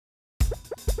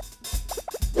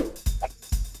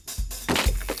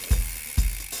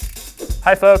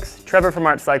Hi folks, Trevor from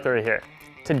ArtCyclery here.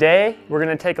 Today, we're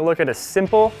going to take a look at a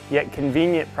simple yet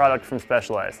convenient product from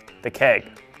Specialized, the Keg.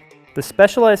 The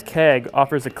Specialized Keg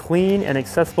offers a clean and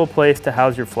accessible place to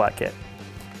house your flat kit.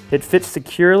 It fits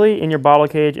securely in your bottle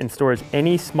cage and stores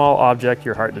any small object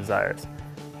your heart desires.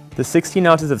 The 16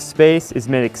 ounces of space is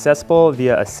made accessible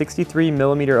via a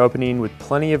 63mm opening with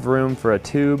plenty of room for a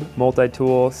tube,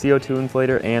 multi-tool, CO2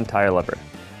 inflator, and tire lever.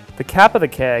 The cap of the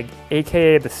keg,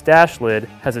 aka the stash lid,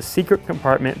 has a secret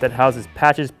compartment that houses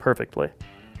patches perfectly.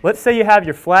 Let's say you have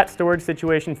your flat storage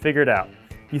situation figured out.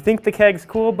 You think the keg's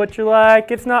cool, but you're like,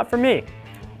 it's not for me.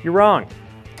 You're wrong.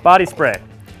 Body spray.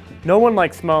 No one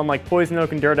likes smelling like poison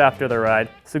oak and dirt after their ride,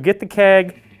 so get the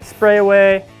keg, spray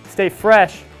away, stay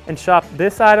fresh, and shop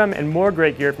this item and more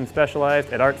great gear from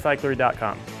Specialized at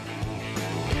artcyclery.com.